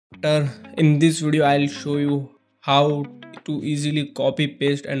In this video I'll show you how to easily copy,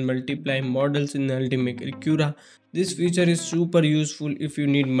 paste and multiply models in Ultimaker Cura. This feature is super useful if you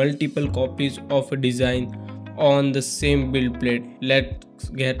need multiple copies of a design on the same build plate. Let's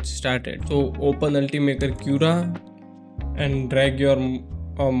get started. So open Ultimaker Cura and drag your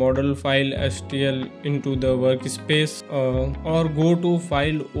model file STL into the workspace, or go to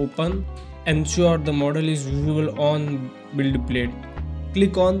file, open. Ensure the model is visible on build plate.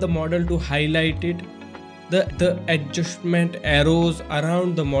 Click on the model to highlight it. The adjustment arrows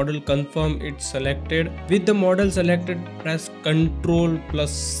around the model confirm it's selected. With the model selected, press Ctrl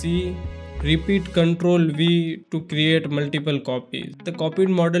plus C. Repeat Ctrl V to create multiple copies. The copied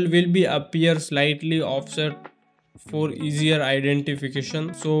model will be appear slightly offset for easier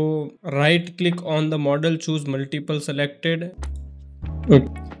identification. So right click on the model, choose multiple selected.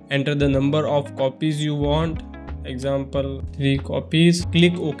 Enter the number of copies you want, example 3 copies.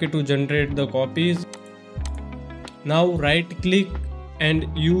 Click OK to generate the copies. Now right click and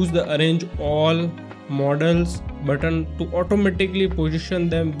use the arrange all models button to automatically position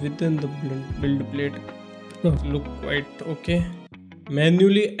them within the build plate. Look quite okay.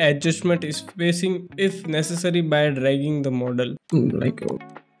 Manually adjustment spacing if necessary by dragging the model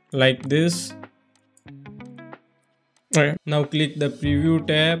like this. Now click the preview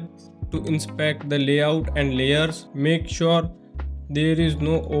tab to inspect the layout and layers. Make sure there is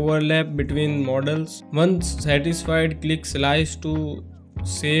no overlap between models. Once satisfied, click slice to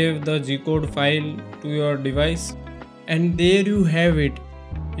save the G-code file to your device. And there you have it.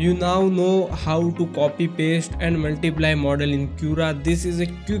 You now know how to copy, paste and multiply model in Cura. This is a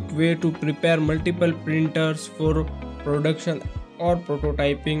quick way to prepare multiple printers for production or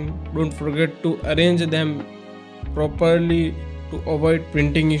prototyping. Don't forget to arrange them properly to avoid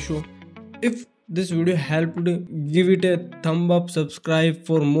printing issue. If this video helped, give it a thumb up, subscribe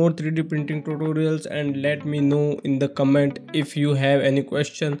for more 3D printing tutorials and let me know in the comment if you have any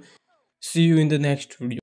question. See you in the next video.